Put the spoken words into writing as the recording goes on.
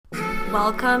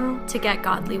Welcome to Get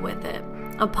Godly With It,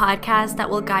 a podcast that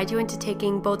will guide you into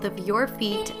taking both of your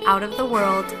feet out of the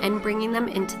world and bringing them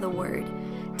into the Word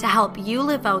to help you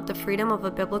live out the freedom of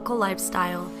a biblical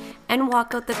lifestyle and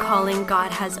walk out the calling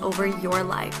God has over your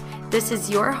life. This is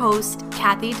your host,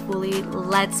 Kathy Dooley.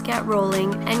 Let's get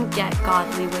rolling and get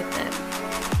godly with it.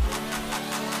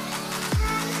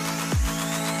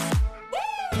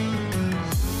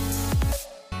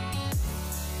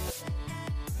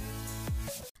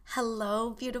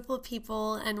 Hello, beautiful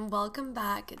people, and welcome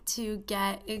back to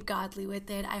Get Godly With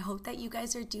It. I hope that you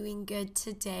guys are doing good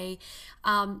today.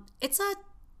 It's a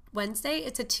Wednesday,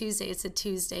 it's a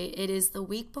Tuesday. It is the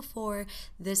week before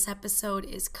this episode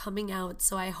is coming out,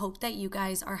 so I hope that you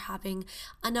guys are having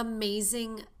an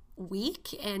amazing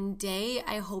week and day.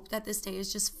 I hope that this day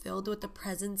is just filled with the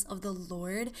presence of the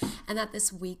Lord and that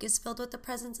this week is filled with the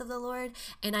presence of the Lord.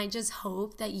 And I just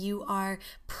hope that you are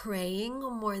praying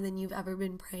more than you've ever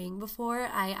been praying before.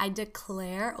 I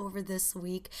declare over this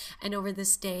week and over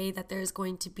this day that there's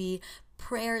going to be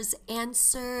prayers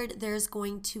answered. There's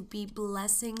going to be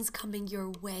blessings coming your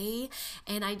way.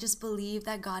 And I just believe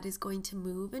that God is going to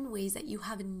move in ways that you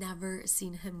have never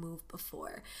seen him move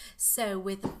before. So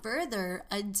with further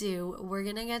ado, we're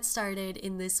going to get started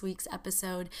in this week's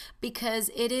episode because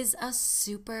it is a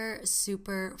super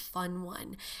fun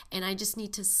one. And I just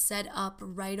need to set up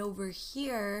right over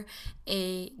here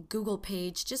a Google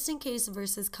page just in case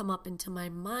verses come up into my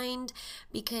mind,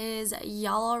 because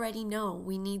y'all already know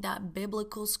we need that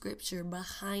biblical scripture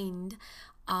behind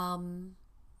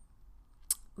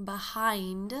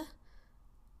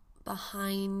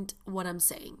what I'm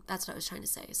saying. That's what I was trying to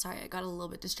say. Sorry, I got a little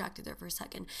bit distracted there for a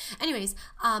second. Anyways,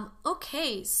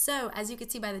 okay, so as you can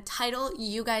see by the title,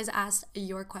 you guys asked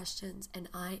your questions and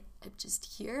I am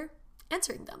just here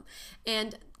answering them.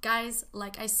 And guys,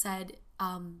 like I said,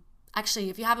 actually,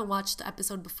 if you haven't watched the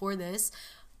episode before this,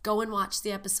 go and watch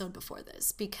the episode before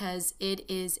this because it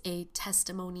is a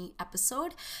testimony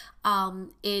episode.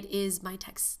 It is my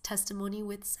testimony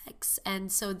with sex.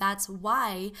 And so that's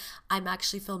why I'm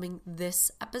actually filming this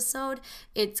episode.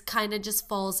 It kind of just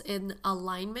falls in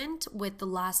alignment with the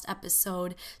last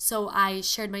episode. So I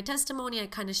shared my testimony. I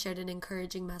kind of shared an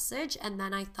encouraging message. And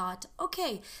then I thought,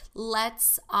 okay,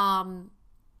 let's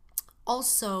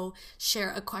also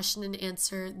share a question and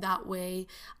answer. That way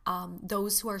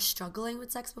those who are struggling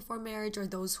with sex before marriage, or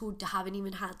those who haven't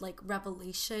even had like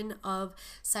revelation of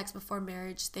sex before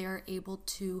marriage, they are able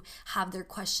to have their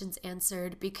questions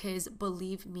answered. Because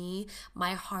believe me,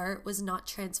 my heart was not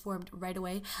transformed right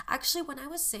away. Actually, when I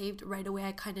was saved right away,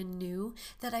 I kind of knew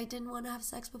that I didn't want to have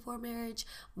sex before marriage,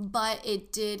 but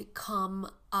it did come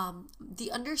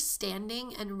the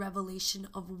understanding and revelation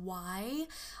of why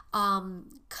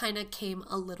kind of came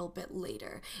a little bit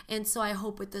later. And so I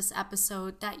hope with this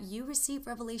episode that you receive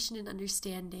revelation and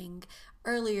understanding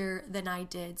earlier than I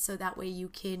did, so that way you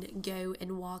can go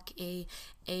and walk a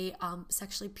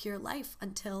sexually pure life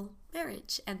until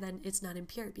marriage, and then it's not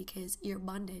impure because you're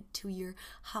bonded to your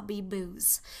hubby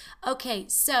booze. Okay,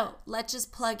 so let's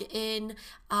just plug in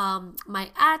my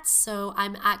 @. So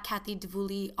I'm at Kathy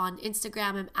Dooley on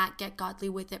Instagram. I'm at Get Godly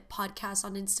With It podcast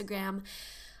on Instagram.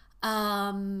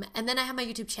 And then I have my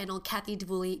YouTube channel, Kathy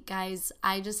Dooley. Guys,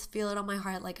 I just feel it on my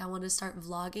heart like I want to start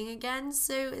vlogging again,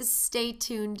 so stay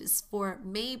tuned for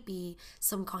maybe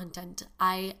some content.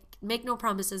 I make no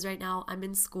promises right now. I'm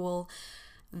in school.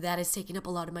 That is taking up a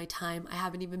lot of my time. I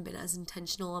haven't even been as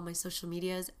intentional on my social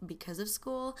medias because of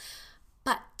school,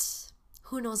 but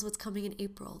who knows what's coming in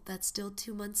April? That's still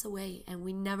 2 months away, and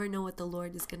we never know what the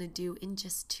Lord is going to do in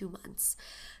just 2 months.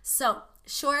 So,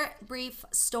 short, brief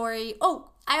story.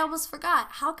 Oh, I almost forgot.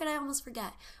 How could I almost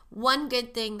forget? One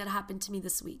good thing that happened to me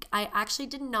this week. I actually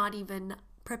did not even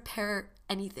prepare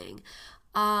anything.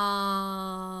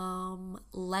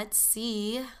 Let's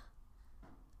see.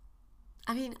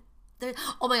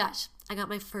 Oh my gosh, I got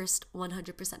my first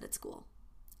 100% at school.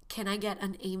 Can I get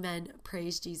an amen?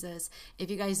 Praise Jesus. If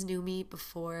you guys knew me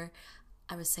before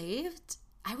I was saved,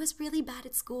 I was really bad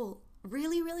at school.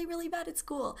 Really bad at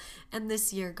school. And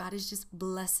this year, God is just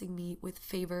blessing me with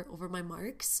favor over my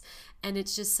marks. And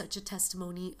it's just such a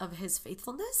testimony of his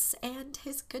faithfulness and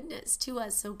his goodness to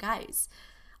us. So guys,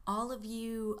 all of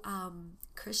you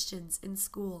Christians in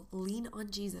school, lean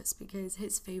on Jesus, because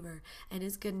his favor and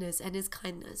his goodness and his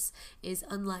kindness is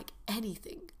unlike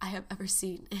anything I have ever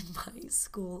seen in my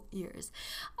school years.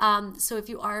 So if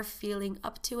you are feeling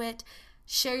up to it,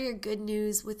 share your good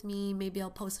news with me. Maybe I'll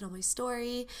post it on my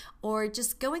story, or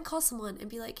just go and call someone and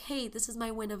be like, hey, this is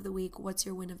my win of the week. What's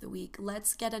your win of the week?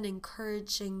 Let's get an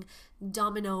encouraging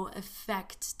domino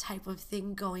effect type of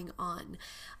thing going on.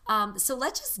 So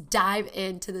let's just dive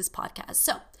into this podcast.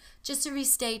 So just to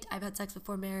restate, I've had sex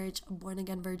before marriage, a born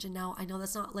again virgin now. I know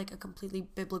that's not like a completely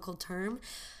biblical term,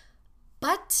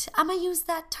 but I'm going to use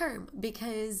that term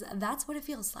because that's what it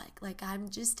feels like. Like I'm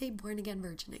just a born again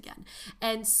virgin again.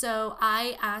 And so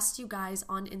I asked you guys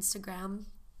on Instagram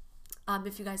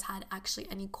if you guys had actually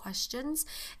any questions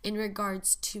in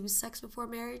regards to sex before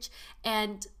marriage.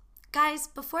 And guys,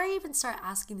 before I even start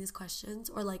asking these questions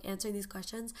or like answering these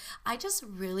questions, I just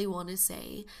really want to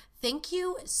say thank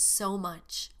you so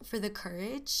much for the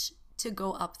courage to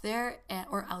go up there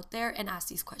or out there and ask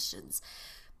these questions.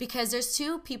 Because there's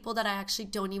two people that I actually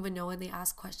don't even know, and they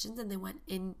asked questions and they went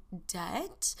in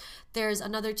debt. There's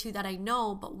another two that I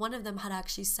know, but one of them had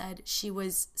actually said she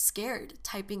was scared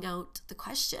typing out the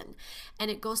question. And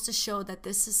it goes to show that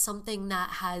this is something that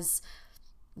has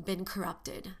been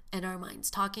corrupted in our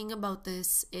minds. Talking about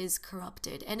this is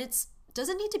corrupted, and it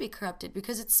doesn't need to be corrupted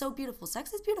because it's so beautiful.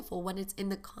 Sex is beautiful when it's in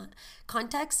the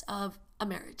context of a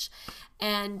marriage.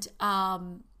 And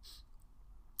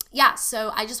yeah,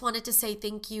 so I just wanted to say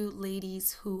thank you,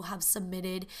 ladies who have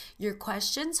submitted your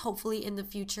questions. Hopefully in the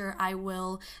future, I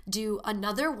will do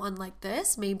another one like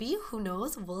this. Maybe, who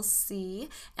knows? We'll see.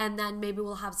 And then maybe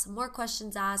we'll have some more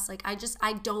questions asked. Like, I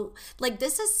don't, like,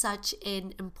 this is such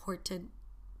an important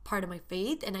part of my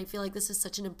faith, and I feel like this is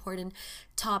such an important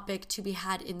topic to be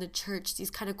had in the church,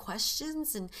 these kind of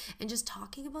questions and just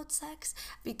talking about sex.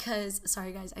 Because,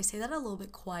 sorry guys, I say that a little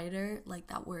bit quieter, like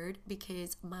that word,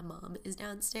 because my mom is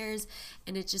downstairs,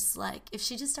 and it's just like, if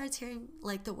she just starts hearing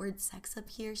like the word sex up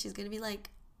here, she's gonna be like,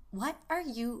 what are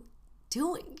you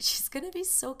doing? She's gonna be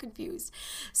so confused.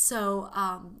 So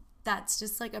that's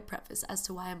just like a preface as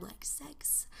to why I'm like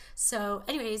sex. So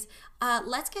anyways,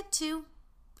 let's get to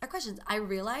our questions. I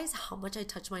realize how much I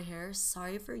touch my hair.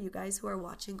 Sorry for you guys who are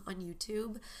watching on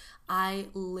YouTube. I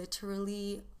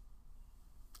literally,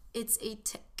 it's a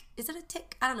tick. Is it a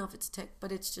tick? I don't know if it's a tick,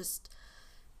 but it's just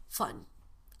fun.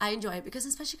 I enjoy it because,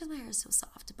 especially because my hair is so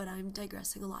soft, but I'm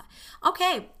digressing a lot.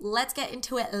 Okay, let's get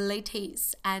into it,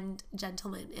 ladies and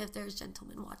gentlemen, if there's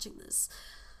gentlemen watching this.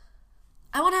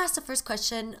 I want to ask the first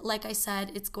question. Like I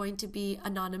said, it's going to be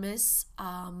anonymous, but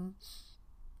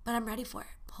I'm ready for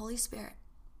it. Holy Spirit,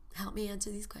 help me answer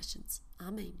these questions.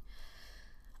 Amen.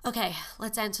 Okay,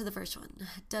 let's answer the first one.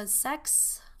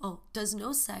 Does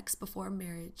no sex before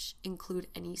marriage include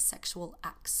any sexual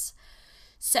acts?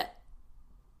 So,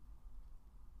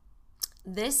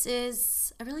 this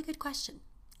is a really good question.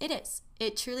 It is.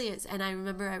 It truly is. And I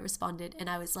remember I responded and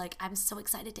I was like, I'm so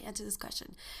excited to answer this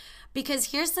question.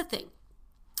 Because here's the thing.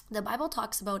 The Bible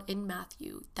talks about in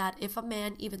Matthew that if a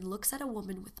man even looks at a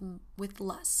woman with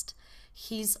lust,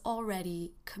 he's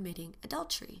already committing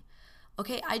adultery.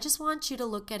 Okay, I just want you to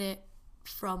look at it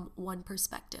from one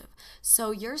perspective.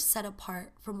 So you're set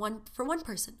apart for one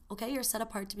person, okay? You're set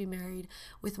apart to be married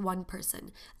with one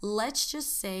person. Let's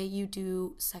just say you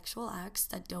do sexual acts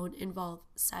that don't involve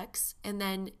sex, and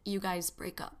then you guys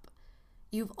break up.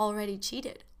 You've already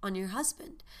cheated on your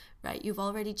husband, right? You've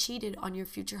already cheated on your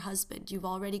future husband. You've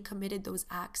already committed those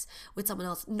acts with someone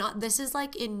else. This is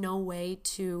like in no way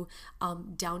to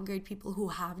downgrade people who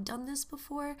have done this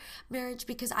before marriage,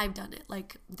 because I've done it.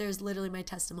 Like, there's literally my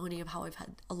testimony of how I've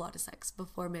had a lot of sex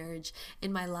before marriage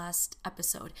in my last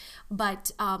episode.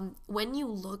 But when you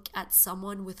look at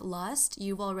someone with lust,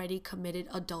 you've already committed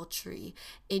adultery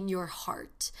in your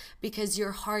heart, because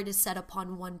your heart is set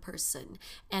upon one person.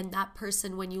 And that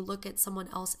person, when you look at someone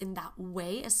else in that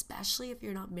way, especially if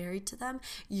you're not married to them,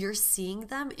 you're seeing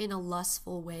them in a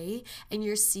lustful way, and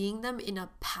you're seeing them in a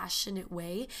passionate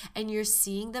way, and you're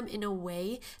seeing them in a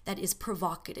way that is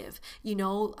provocative. You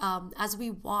know, as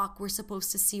we walk, we're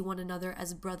supposed to see one another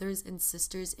as brothers and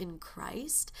sisters in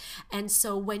Christ. And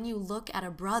so when you look at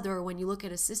a brother or when you look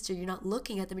at a sister, you're not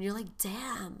looking at them and you're like,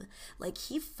 damn, like,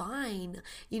 he fine.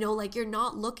 You know, like, you're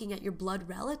not looking at your blood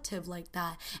relative like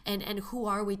that. And who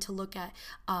are we to look at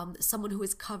someone who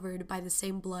is covered by the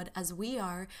same blood as we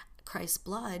are, Christ's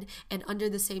blood, and under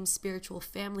the same spiritual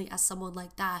family as someone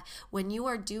like that? When you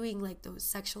are doing like those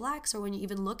sexual acts, or when you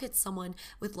even look at someone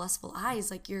with lustful eyes,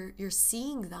 like you're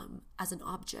seeing them as an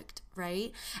object,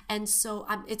 right? And so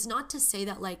it's not to say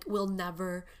that like we'll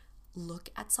never look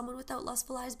at someone without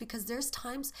lustful eyes, because there's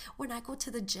times when I go to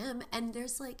the gym and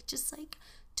there's like just like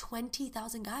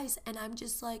 20,000 guys, and I'm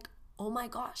just like, oh my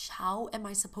gosh, how am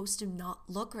I supposed to not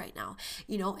look right now?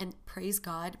 You know, and praise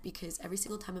God, because every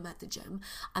single time I'm at the gym,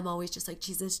 I'm always just like,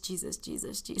 Jesus, Jesus,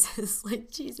 Jesus, Jesus, like,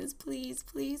 Jesus, please,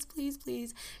 please, please,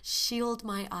 please shield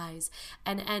my eyes.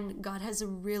 And God has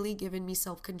really given me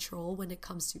self-control when it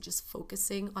comes to just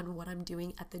focusing on what I'm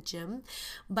doing at the gym.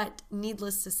 But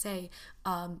needless to say,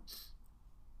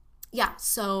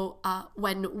 so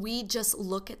when we just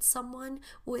look at someone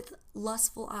with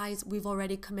lustful eyes, we've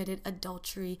already committed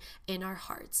adultery in our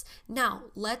hearts. Now,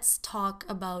 let's talk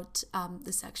about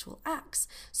the sexual acts.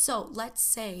 So let's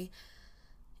say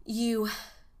you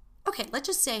okay, let's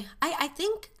just say, I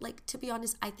think, like, to be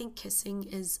honest, I think kissing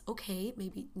is okay.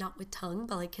 Maybe not with tongue,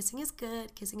 but like kissing is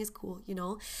good. Kissing is cool, you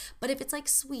know? But if it's like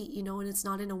sweet, you know, and it's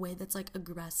not in a way that's like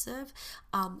aggressive.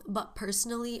 But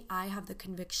personally, I have the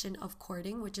conviction of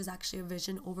courting, which is actually a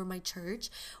vision over my church,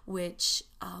 which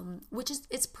is,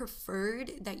 it's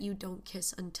preferred that you don't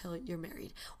kiss until you're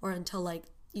married, or until like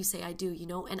you say I do, you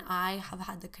know. And I have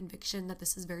had the conviction that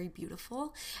this is very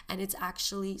beautiful, and it's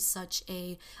actually such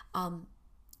a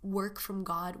work from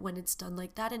God when it's done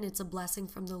like that, and it's a blessing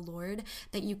from the Lord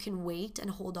that you can wait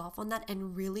and hold off on that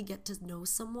and really get to know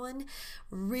someone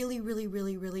really, really,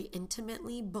 really, really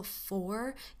intimately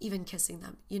before even kissing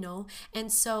them, you know.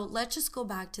 And so let's just go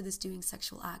back to this doing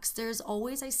sexual acts. There's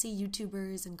always, I see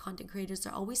YouTubers and content creators,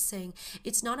 they're always saying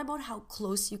it's not about how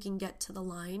close you can get to the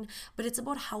line, but it's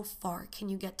about how far can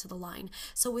you get to the line.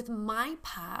 So with my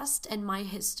past and my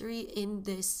history in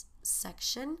this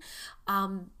section,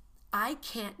 I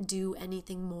can't do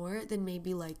anything more than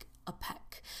maybe like a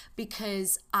peck,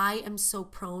 because I am so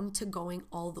prone to going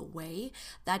all the way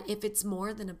that if it's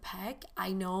more than a peck,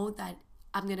 I know that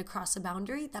I'm going to cross a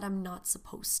boundary that I'm not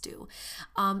supposed to.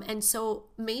 And so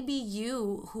maybe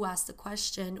you who asked the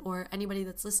question, or anybody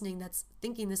that's listening that's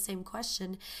thinking the same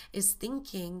question, is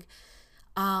thinking,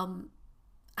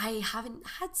 I haven't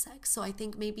had sex, so I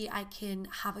think maybe I can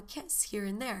have a kiss here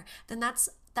and there. Then that's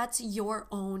your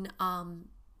own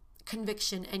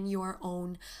conviction and your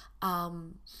own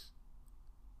not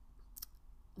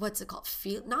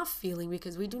feeling,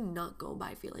 because we do not go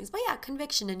by feelings, but yeah,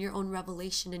 conviction and your own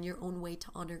revelation and your own way to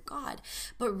honor God.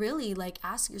 But really, like,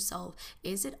 ask yourself,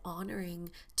 is it honoring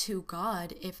to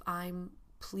God if I'm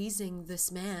pleasing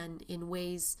this man in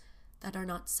ways that are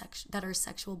not that are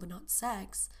sexual but not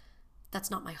sex? That's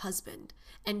not my husband.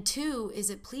 And two, is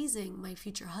it pleasing my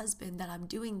future husband that I'm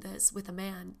doing this with a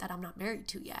man that I'm not married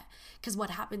to yet? Because what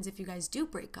happens if you guys do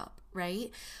break up,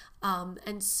 right?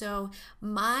 And so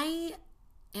my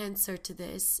answer to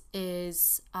this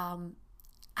is, I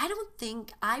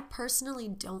personally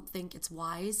don't think it's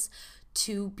wise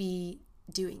to be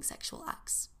doing sexual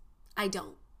acts. I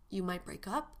don't. You might break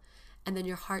up, and then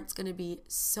your heart's going to be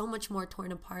so much more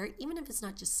torn apart, even if it's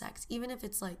not just sex, even if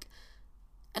it's like,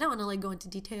 I don't want to like go into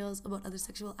details about other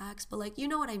sexual acts, but like, you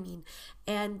know what I mean.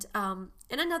 And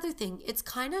another thing, it's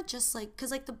kind of just like,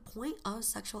 because like the point of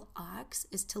sexual acts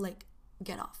is to like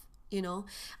get off, you know.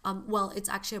 Well, it's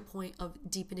actually a point of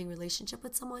deepening relationship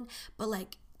with someone, but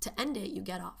like to end it, you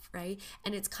get off, right?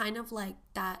 And it's kind of like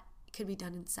that could be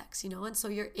done in sex, you know. And so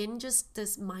you're in just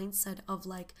this mindset of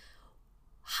like,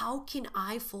 how can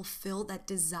I fulfill that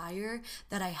desire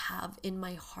that I have in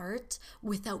my heart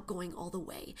without going all the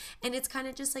way? And it's kind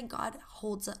of just like God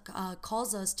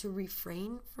calls us to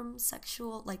refrain from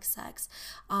sexual, like sex.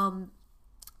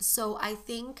 So I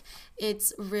think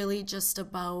it's really just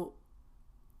about,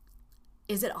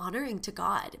 is it honoring to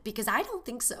God? Because I don't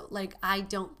think so. Like, I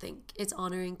don't think it's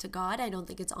honoring to God. I don't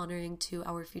think it's honoring to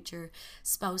our future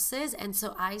spouses. And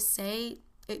so I say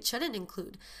it shouldn't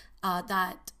include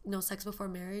that no sex before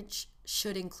marriage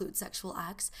should include sexual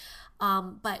acts.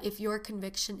 But if your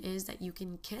conviction is that you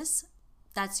can kiss,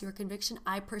 that's your conviction.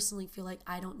 I personally feel like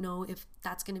I don't know if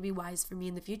that's going to be wise for me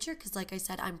in the future, because like I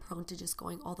said, I'm prone to just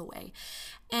going all the way.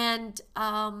 And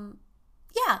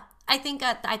yeah, I think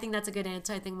that's a good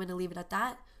answer. I think I'm going to leave it at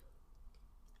that.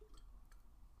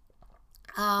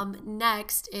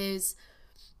 Next is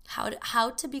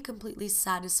how to be completely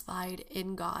satisfied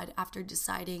in God after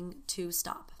deciding to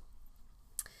stop.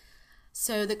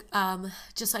 So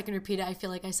just so I can repeat it, I feel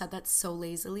like I said that so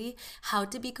lazily. How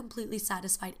to be completely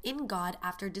satisfied in God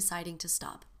after deciding to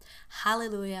stop.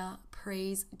 Hallelujah.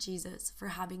 Praise Jesus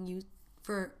for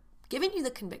giving you the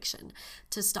conviction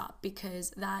to stop,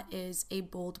 because that is a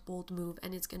bold, bold move,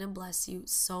 and it's going to bless you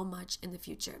so much in the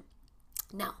future.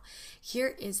 Now,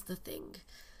 here is the thing.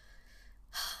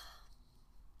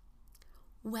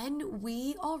 When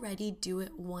we already do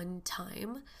it one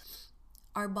time,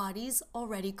 our bodies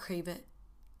already crave it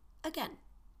again.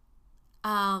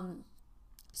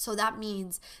 So that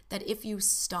means that if you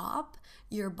stop,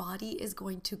 your body is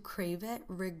going to crave it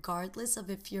regardless of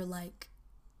if you're like,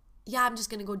 yeah, I'm just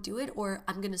going to go do it, or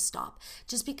I'm going to stop.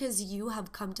 Just because you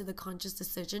have come to the conscious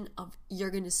decision of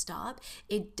you're going to stop,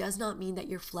 it does not mean that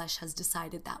your flesh has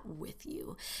decided that with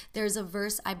you. There's a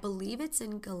verse, I believe it's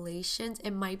in Galatians,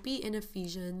 it might be in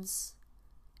Ephesians,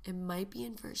 it might be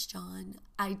in 1 John.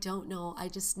 I don't know. I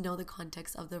just know the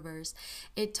context of the verse.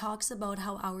 It talks about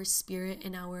how our spirit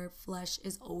and our flesh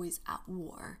is always at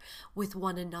war with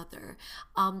one another.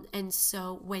 And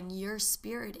so when your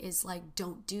spirit is like,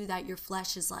 don't do that, your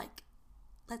flesh is like,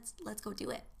 let's go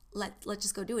do it. Let's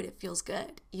just go do it. It feels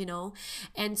good, you know?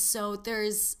 And so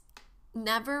there's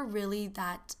never really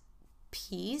that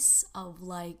peace of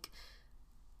like,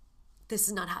 this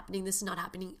is not happening. This is not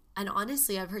happening. And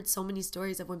honestly, I've heard so many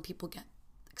stories of when people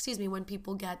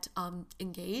get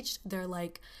engaged, they're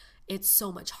like, it's so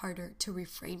much harder to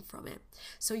refrain from it.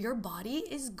 So your body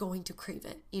is going to crave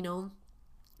it, you know?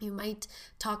 You might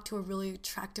talk to a really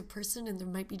attractive person and there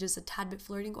might be just a tad bit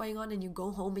flirting going on, and you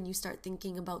go home and you start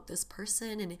thinking about this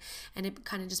person, and it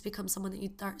kind of just becomes someone that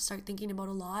you start thinking about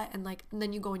a lot, and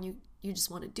then you go and you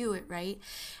just want to do it, right?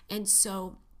 And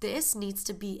so this needs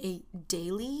to be a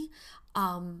daily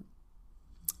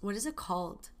what is it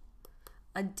called?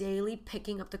 A daily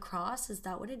picking up the cross. Is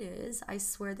that what it is? I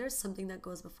swear there's something that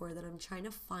goes before that. I'm trying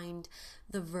to find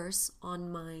the verse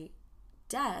on my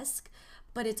desk,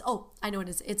 but I know it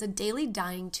is. It's a daily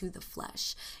dying to the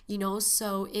flesh, you know?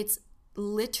 So it's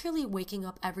literally waking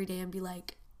up every day and be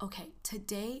like, okay,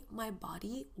 today my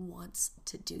body wants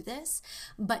to do this,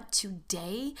 but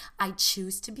today I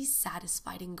choose to be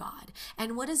satisfied in God.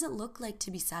 And what does it look like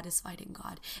to be satisfied in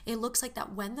God? It looks like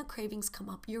that when the cravings come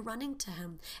up, you're running to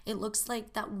Him. It looks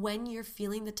like that when you're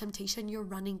feeling the temptation, you're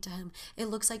running to Him. It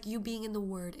looks like you being in the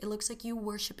Word. It looks like you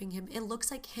worshiping Him. It looks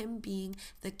like Him being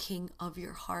the king of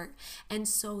your heart. And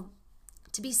so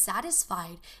to be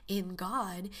satisfied in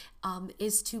God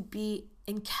is to be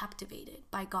captivated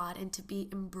by God and to be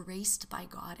embraced by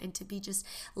God and to be just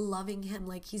loving Him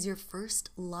like He's your first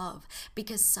love.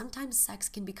 Because sometimes sex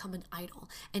can become an idol,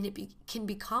 and it can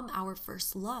become our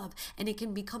first love, and it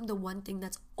can become the one thing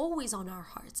that's always on our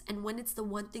hearts. And when it's the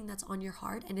one thing that's on your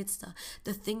heart, and it's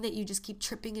the thing that you just keep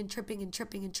tripping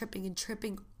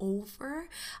over,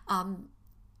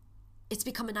 it's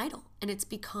become an idol, and it's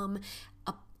become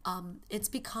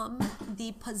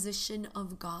the position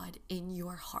of God in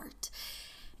your heart.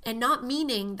 And not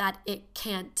meaning that it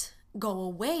can't go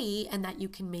away and that you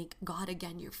can make God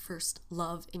again your first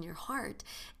love in your heart.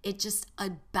 It's just a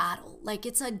battle. Like,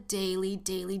 it's a daily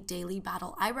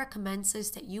battle. I recommend, sis,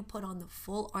 that you put on the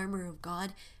full armor of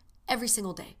God every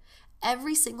single day,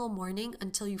 every single morning,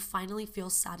 until you finally feel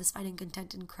satisfied and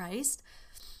content in Christ.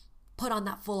 Put on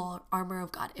that full armor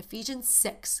of God. Ephesians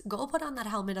 6, go put on that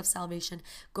helmet of salvation.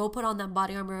 Go put on that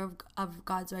body armor of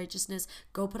God's righteousness.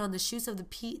 Go put on the shoes of the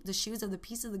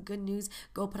peace of the good news.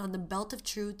 Go put on the belt of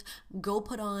truth. Go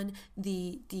put on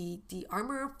the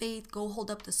armor of faith. Go hold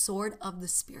up the sword of the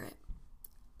Spirit.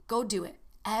 Go do it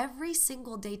every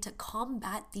single day to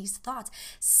combat these thoughts.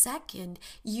 Second,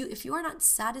 if you are not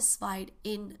satisfied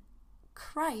in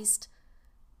Christ,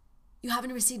 you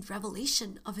haven't received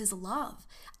revelation of His love.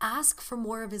 Ask for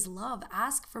more of His love.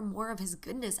 Ask for more of His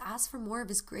goodness. Ask for more of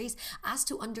His grace. Ask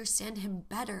to understand Him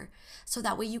better, so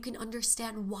that way you can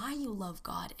understand why you love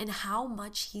God and how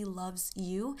much He loves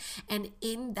you. And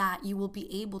in that, you will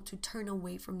be able to turn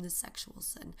away from the sexual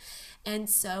sin. And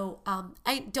so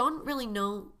I don't really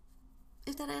know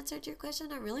if that answered your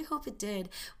question. I really hope it did,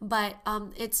 but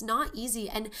it's not easy.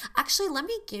 And actually, let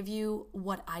me give you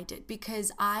what I did,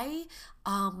 because I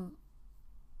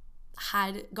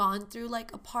had gone through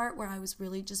like a part where I was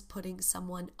really just putting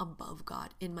someone above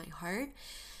God in my heart.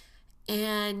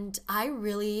 And I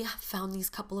really found these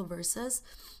couple of verses.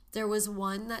 There was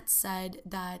one that said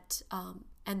that,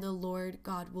 and the Lord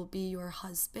God will be your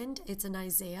husband. It's in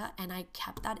Isaiah, and I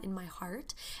kept that in my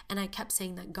heart, and I kept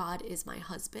saying that God is my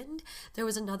husband. There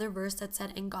was another verse that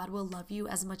said, and God will love you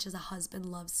as much as a husband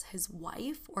loves his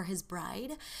wife or his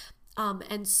bride.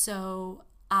 And so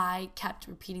I kept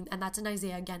repeating, and that's in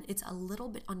Isaiah again. It's a little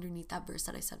bit underneath that verse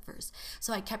that I said first.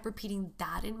 So I kept repeating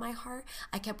that in my heart.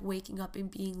 I kept waking up and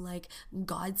being like,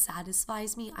 God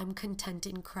satisfies me. I'm content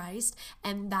in Christ.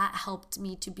 And that helped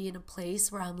me to be in a place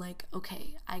where I'm like,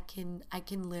 okay, I can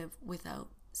live without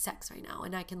sex right now,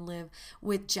 and I can live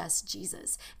with just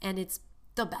Jesus. And it's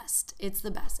the best. It's the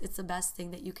best. It's the best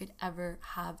thing that you could ever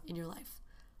have in your life.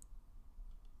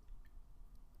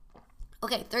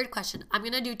 Okay, third question. I'm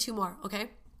going to do 2 more,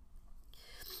 okay?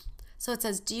 So it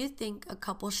says, do you think a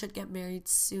couple should get married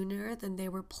sooner than they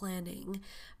were planning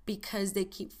because they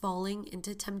keep falling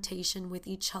into temptation with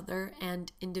each other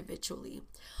and individually.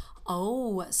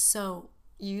 Oh, so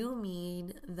you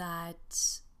mean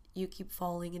that you keep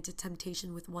falling into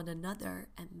temptation with one another,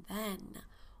 and then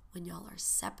when y'all are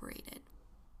separated.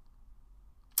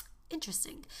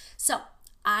 Interesting. So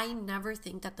I never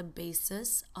think that the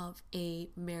basis of a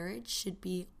marriage should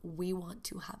be we want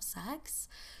to have sex,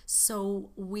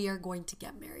 so we are going to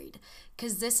get married.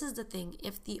 Because this is the thing,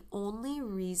 if the only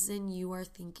reason you are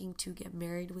thinking to get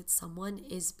married with someone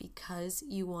is because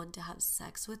you want to have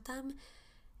sex with them,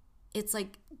 it's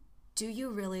like, do you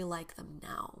really like them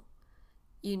now?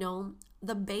 You know,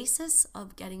 the basis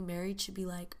of getting married should be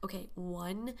like, okay,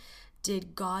 one,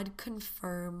 did God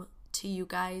confirm to you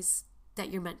guys that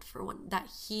you're meant for one, that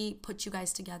he put you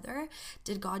guys together?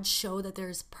 Did God show that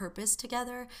there's purpose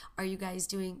together? Are you guys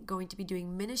going to be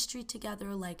doing ministry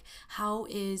together? Like, how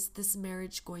is this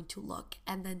marriage going to look?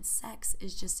 And then sex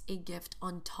is just a gift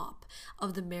on top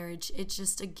of the marriage. It's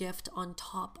just a gift on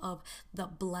top of the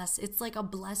it's like a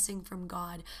blessing from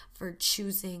God for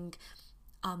choosing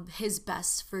his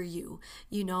best for you,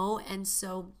 you know? And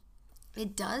so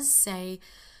it does say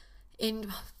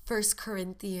in 1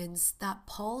 Corinthians that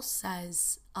Paul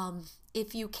says,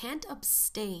 if you can't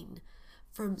abstain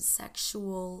from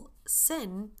sexual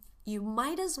sin, you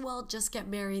might as well just get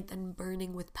married than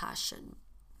burning with passion.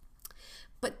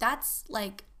 But that's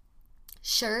like,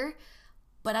 sure,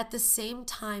 but at the same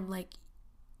time, like,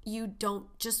 you don't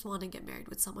just want to get married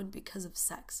with someone because of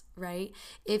sex, right?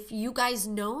 If you guys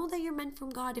know that you're meant from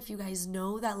God, if you guys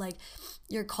know that like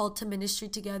you're called to ministry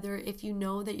together, if you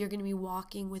know that you're going to be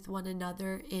walking with one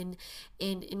another in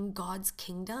God's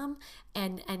kingdom,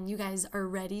 and you guys are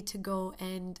ready to go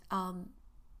and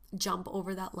jump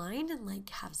over that line and like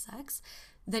have sex,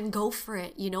 then go for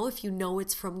it. You know, if you know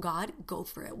it's from God, go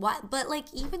for it. But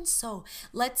like, even so,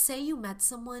 let's say you met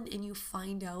someone and you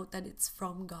find out that it's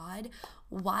from God.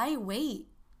 Why wait?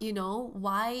 You know,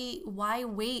 why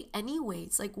wait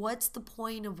anyways? Like, what's the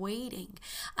point of waiting?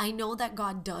 I know that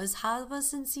God does have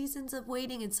us in seasons of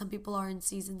waiting, and some people are in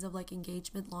seasons of like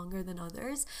engagement longer than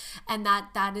others, and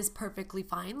that is perfectly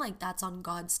fine. Like, that's on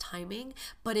God's timing.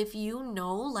 But if you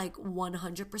know like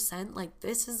 100%, like,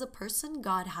 this is the person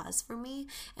God has for me,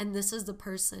 and this is the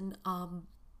person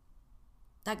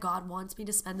that God wants me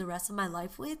to spend the rest of my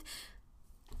life with,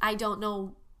 I don't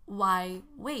know why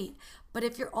wait. But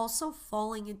if you're also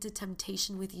falling into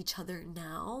temptation with each other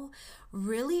now,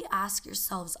 really ask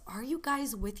yourselves, are you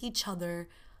guys with each other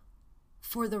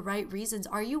for the right reasons?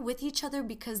 Are you with each other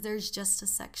because there's just a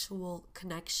sexual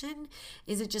connection?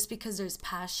 Is it just because there's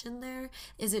passion there?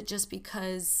 Is it just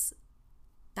because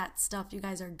that stuff, you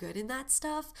guys are good in that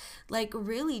stuff? Like,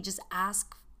 really just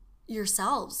ask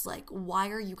yourselves, like, why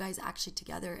are you guys actually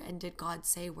together, and did God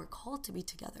say we're called to be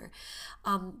together?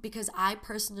 Because I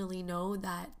personally know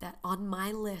that on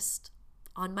my list,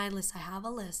 I have a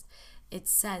list. It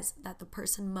says that the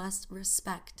person must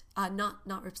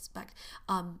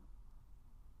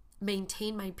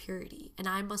maintain my purity, and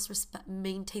I must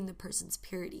maintain the person's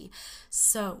purity.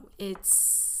 So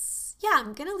it's, yeah,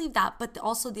 I'm gonna leave that. But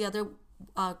also the other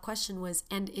question was,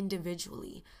 and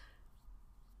individually.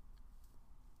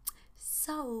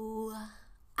 So,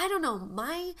 I don't know,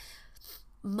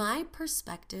 my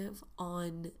perspective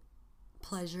on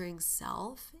pleasuring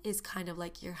self is kind of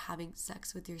like you're having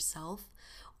sex with yourself,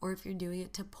 or if you're doing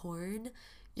it to porn,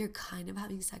 you're kind of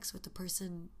having sex with the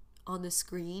person on the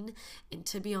screen. And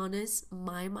to be honest,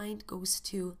 my mind goes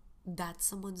to, that's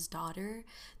someone's daughter.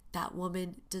 That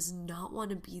woman does not want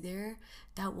to be there.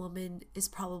 That woman is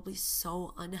probably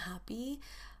so unhappy.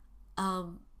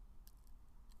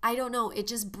 I don't know, it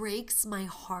just breaks my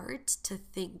heart to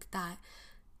think that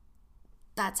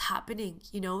that's happening,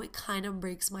 you know? It kind of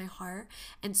breaks my heart.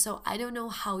 And so I don't know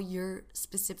how you're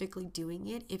specifically doing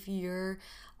it. If you're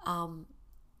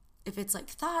if it's like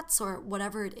thoughts or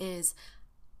whatever it is,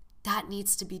 that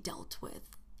needs to be dealt with.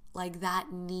 Like,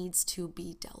 that needs to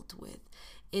be dealt with.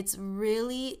 It's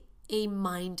really a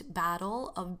mind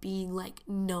battle of being like,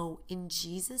 no, in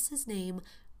Jesus's name,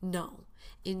 no.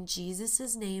 In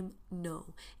Jesus's name,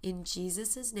 no. In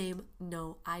Jesus's name,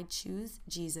 no. I choose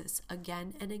Jesus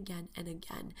again and again and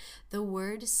again. The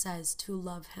word says to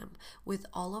love him with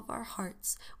all of our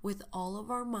hearts, with all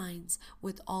of our minds,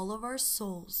 with all of our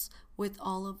souls, with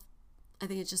all of, I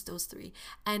think it's just those three.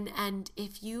 And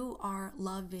if you are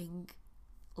loving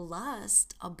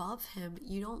lust above him,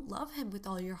 you don't love him with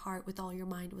all your heart, with all your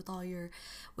mind, with all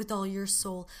your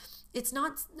soul. It's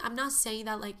not, I'm not saying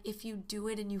that like if you do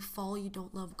it and you fall, you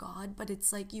don't love God, but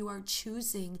it's like you are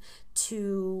choosing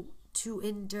to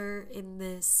endure in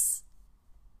this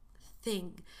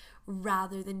thing,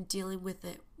 rather than dealing with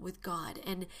it with God.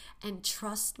 And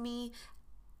trust me,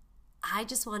 I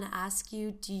just want to ask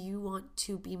you, do you want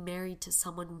to be married to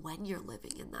someone when you're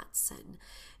living in that sin?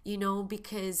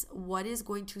 Because what is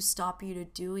going to stop you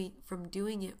from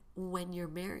doing it when you're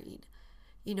married?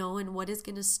 And what is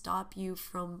going to stop you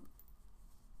from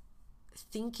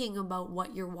thinking about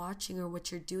what you're watching or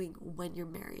what you're doing when you're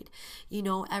married?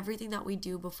 Everything that we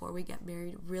do before we get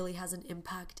married really has an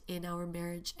impact in our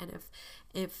marriage. And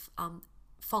if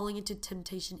falling into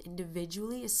temptation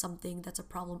individually is something that's a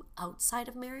problem outside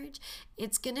of marriage,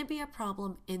 it's going to be a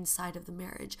problem inside of the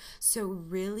marriage. So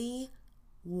really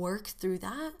work through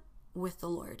that with the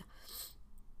Lord.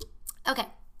 Okay,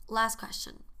 last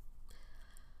question.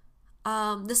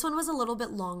 This one was a little bit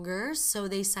longer, so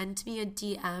they sent me a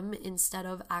DM instead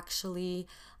of actually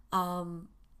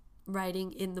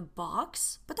writing in the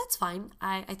box, but that's fine.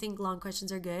 I think long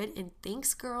questions are good. And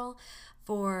thanks, girl,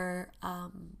 for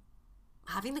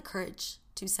having the courage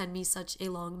to send me such a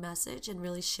long message and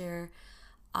really share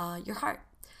your heart.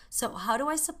 So, how do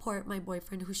I support my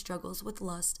boyfriend who struggles with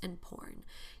lust and porn?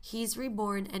 He's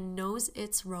reborn and knows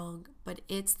it's wrong, but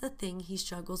it's the thing he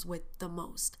struggles with the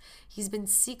most. He's been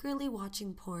secretly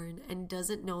watching porn and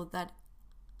doesn't know that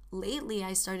lately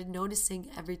I started noticing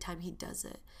every time he does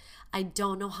it. I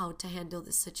don't know how to handle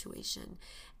this situation.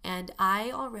 And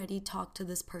I already talked to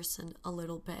this person a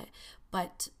little bit,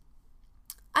 but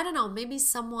I don't know, maybe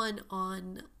someone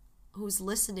who's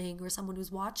listening or someone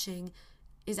who's watching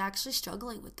is actually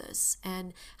struggling with this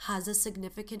and has a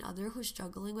significant other who's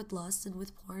struggling with lust and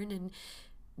with porn and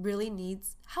really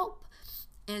needs help.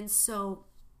 And so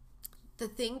the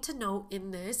thing to note in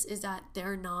this is that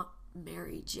they're not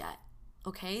married yet.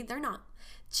 Okay? They're not.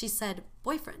 She said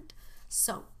boyfriend.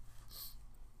 So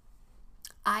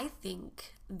I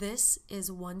think this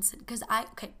is one sin, because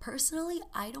personally,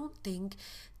 I don't think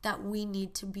that we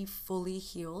need to be fully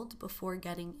healed before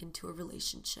getting into a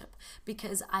relationship,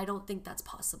 because I don't think that's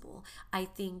possible. I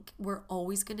think we're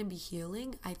always going to be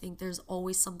healing. I think there's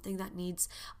always something that needs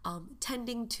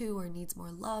tending to or needs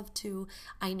more love to.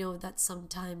 I know that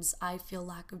sometimes I feel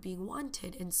lack of being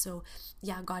wanted, and so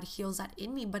yeah, God heals that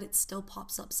in me, but it still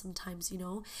pops up sometimes,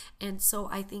 and so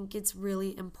I think it's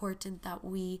really important that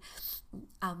we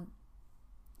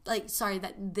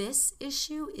that this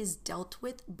issue is dealt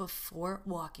with before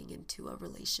walking into a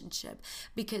relationship,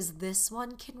 because this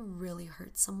one can really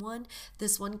hurt someone.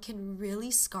 This one can really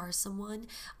scar someone.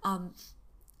 I'm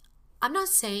not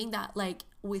saying that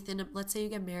let's say you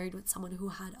get married with someone who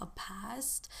had a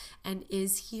past and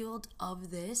is healed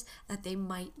of this, that they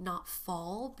might not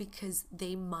fall, because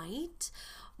they might,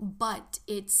 but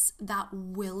it's that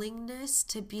willingness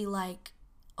to be like,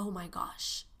 oh my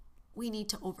gosh, we need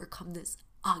to overcome this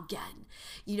again.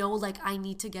 I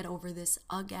need to get over this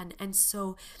again. And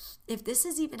so if this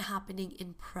is even happening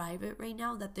in private right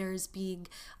now, that there's being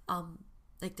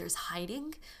there's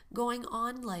hiding going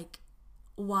on,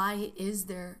 why is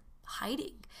there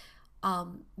hiding?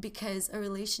 Because a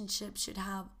relationship should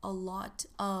have a lot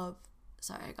of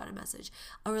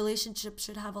a relationship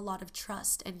should have a lot of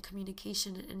trust and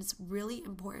communication, and it's really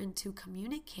important to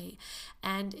communicate.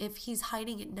 And if he's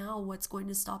hiding it now, what's going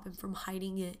to stop him from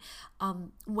hiding it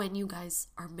when you guys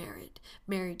are married?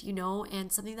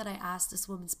 And something that I asked this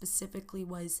woman specifically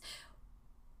was,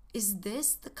 is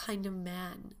this the kind of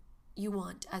man you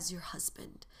want as your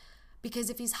husband? Because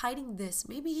if he's hiding this,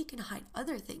 maybe he can hide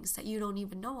other things that you don't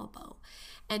even know about.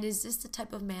 And is this the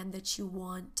type of man that you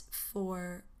want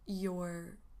for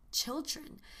your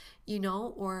children,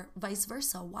 or vice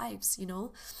versa, wives,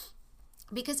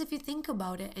 Because if you think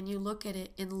about it and you look at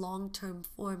it in long-term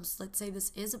forms, let's say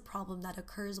this is a problem that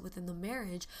occurs within the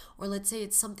marriage, or let's say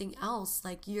it's something else,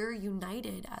 like you're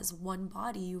united as one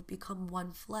body, you've become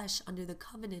one flesh under the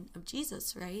covenant of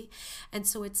Jesus, right? And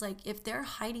so it's like, if they're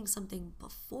hiding something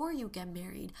before you get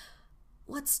married,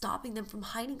 what's stopping them from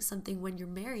hiding something when you're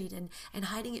married and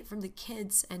hiding it from the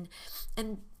kids? And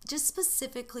just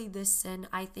specifically this sin,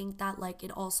 I think that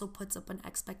it also puts up an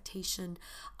expectation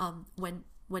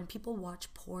when people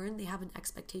watch porn, they have an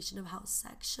expectation of how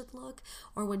sex should look.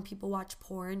 Or when people watch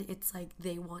porn, it's like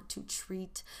they want to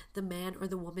treat the man or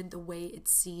the woman the way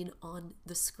it's seen on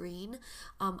the screen.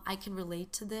 I can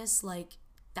relate to this.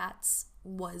 That's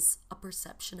was a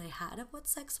perception I had of what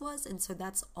sex was, and so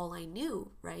that's all I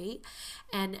knew, right?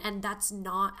 And that's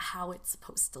not how it's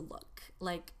supposed to look.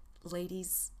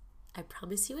 Ladies, I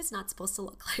promise you, it's not supposed to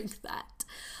look like that.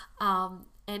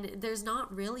 And there's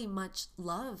not really much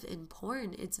love in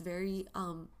porn. It's very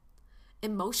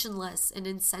emotionless and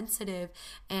insensitive,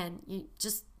 and you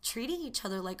just treating each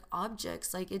other like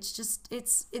objects. Like it's just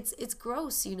it's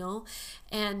gross, you know.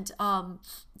 And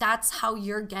that's how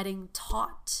you're getting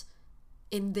taught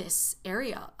in this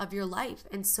area of your life.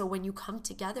 And so when you come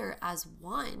together as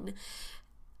one,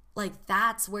 like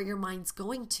that's where your mind's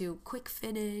going to. Quick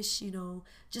finish, you know,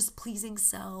 just pleasing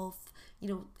self, you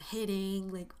know,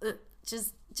 hitting, like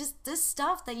just this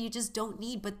stuff that you just don't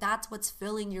need, but that's what's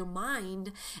filling your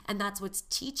mind, and that's what's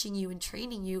teaching you and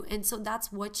training you. And so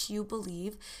that's what you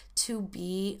believe to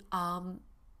be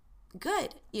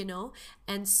good, you know.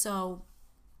 And so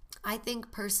I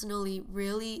think personally,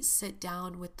 really sit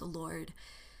down with the Lord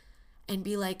and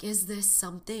be like, is this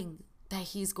something that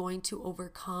he's going to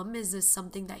overcome? Is this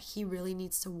something that he really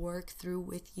needs to work through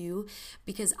with you?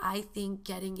 Because I think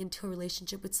getting into a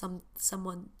relationship with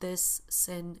someone, this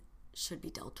sin should be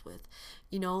dealt with.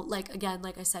 You know, like again,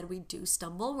 like I said, we do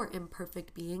stumble. We're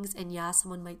imperfect beings, and yeah,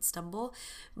 someone might stumble,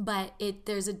 but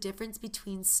there's a difference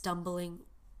between stumbling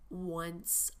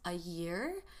once a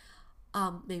year,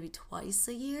 maybe twice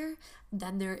a year,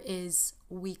 then there is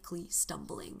weekly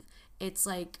stumbling. It's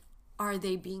like, are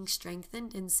they being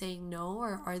strengthened in saying no,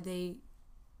 or are they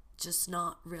just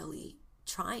not really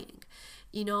trying,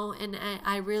 you know? And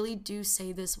I really do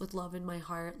say this with love in my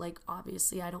heart. Like,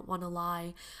 obviously I don't want to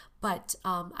lie, but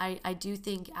I do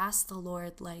think, ask the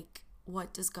Lord, like,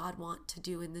 what does God want to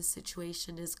do in this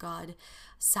situation? Is God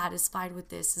satisfied with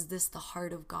this? Is this the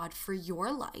heart of God for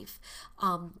your life?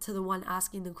 To the one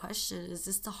asking the question, is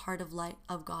this the heart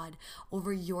of God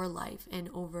over your life and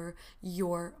over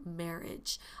your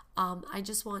marriage? I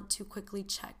just want to quickly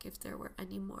check if there were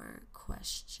any more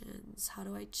questions. How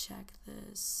do I check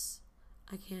this?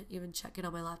 I can't even check it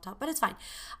on my laptop, but it's fine.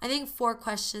 I think 4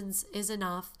 questions is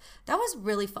enough. That was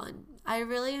really fun. I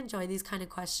really enjoy these kind of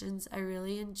questions. I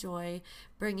really enjoy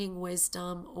bringing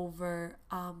wisdom over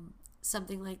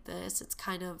something like this. It's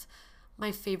kind of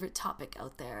my favorite topic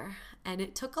out there. And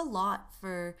it took a lot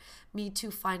for me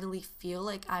to finally feel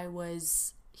like I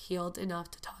was healed enough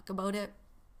to talk about it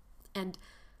and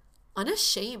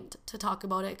unashamed to talk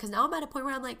about it. Because now I'm at a point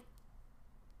where I'm like,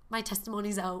 my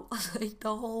testimony's out. Like,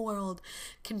 the whole world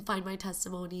can find my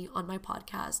testimony on my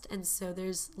podcast. And so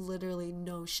there's literally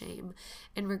no shame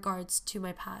in regards to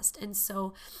my past. And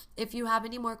so if you have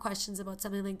any more questions about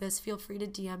something like this, feel free to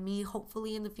DM me.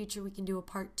 Hopefully in the future we can do a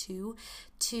part 2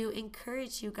 to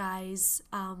encourage you guys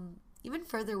even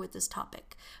further with this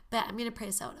topic. But I'm going to pray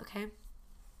us out, okay?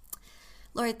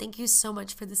 Lord, thank you so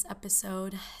much for this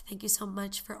episode. Thank you so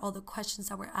much for all the questions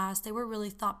that were asked. They were really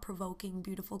thought-provoking,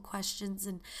 beautiful questions,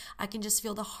 and I can just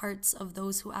feel the hearts of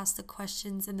those who asked the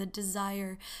questions and the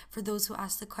desire for those who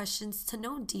asked the questions to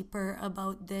know deeper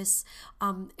about this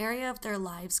area of their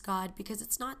lives, God, because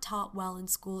it's not taught well in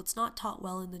school. It's not taught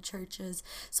well in the churches.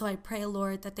 So I pray,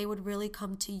 Lord, that they would really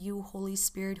come to you, Holy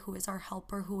Spirit, who is our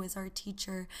helper, who is our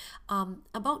teacher,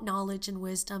 about knowledge and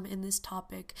wisdom in this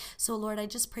topic. So, Lord, I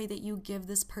just pray that you give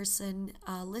this person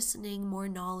listening more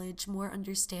knowledge, more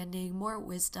understanding, more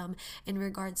wisdom in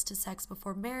regards to sex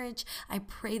before marriage. I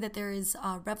pray that there is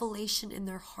revelation in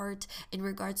their heart in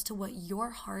regards to what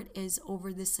your heart is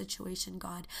over this situation,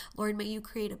 God. Lord, may you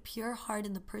create a pure heart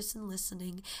in the person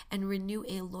listening and renew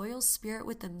a loyal spirit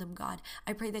within them, God.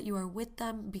 I pray that you are with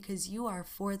them because you are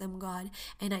for them, God.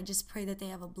 And I just pray that they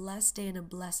have a blessed day and a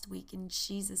blessed week in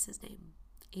Jesus' name.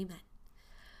 Amen.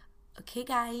 Okay,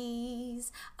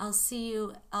 guys,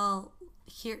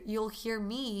 you'll hear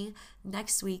me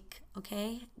next week,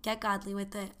 okay? Get godly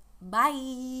with it.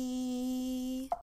 Bye.